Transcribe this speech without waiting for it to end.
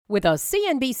With a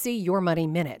CNBC Your Money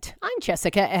Minute, I'm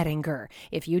Jessica Ettinger.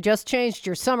 If you just changed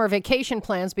your summer vacation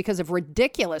plans because of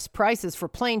ridiculous prices for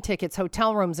plane tickets,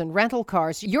 hotel rooms, and rental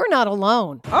cars, you're not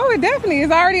alone. Oh, it definitely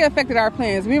has already affected our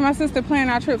plans. Me and my sister plan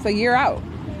our trips a year out.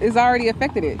 It's already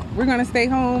affected it. We're going to stay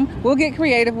home. We'll get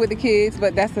creative with the kids,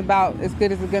 but that's about as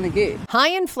good as it's going to get.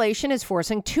 High inflation is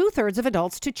forcing 2/3 of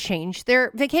adults to change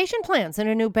their vacation plans in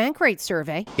a new Bankrate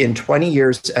survey. In 20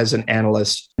 years as an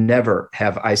analyst, never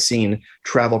have I seen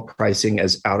travel pricing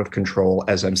as out of control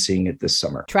as I'm seeing it this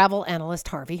summer. Travel analyst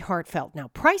Harvey Hartfeld. Now,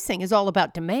 pricing is all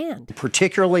about demand.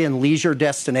 Particularly in leisure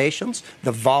destinations,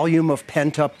 the volume of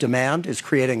pent-up demand is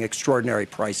creating extraordinary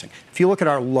pricing. If you look at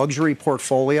our luxury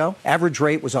portfolio, average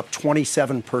rate was up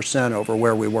 27% over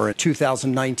where we were in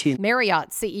 2019.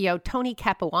 Marriott CEO Tony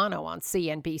Capuano on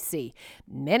CNBC.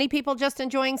 Many people just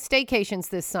enjoying staycations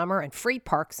this summer and free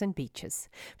parks and beaches.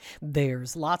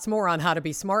 There's lots more on how to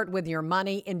be smart with your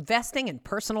money, investing, and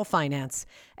personal finance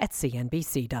at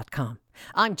CNBC.com.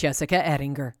 I'm Jessica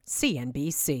Ettinger,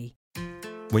 CNBC.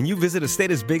 When you visit a state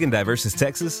as big and diverse as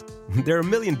Texas, there are a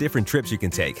million different trips you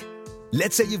can take.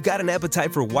 Let's say you've got an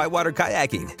appetite for whitewater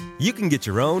kayaking. You can get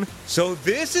your own, so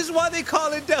this is why they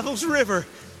call it Devil's River,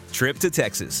 trip to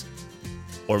Texas.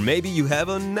 Or maybe you have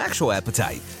an actual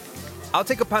appetite. I'll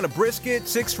take a pound of brisket,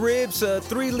 6 ribs,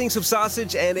 3 links of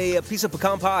sausage, and a piece of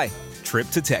pecan pie. Trip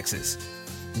to Texas.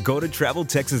 Go to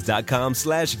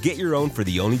TravelTexas.com/get your own for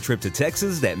the only trip to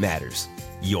Texas that matters.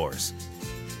 Yours.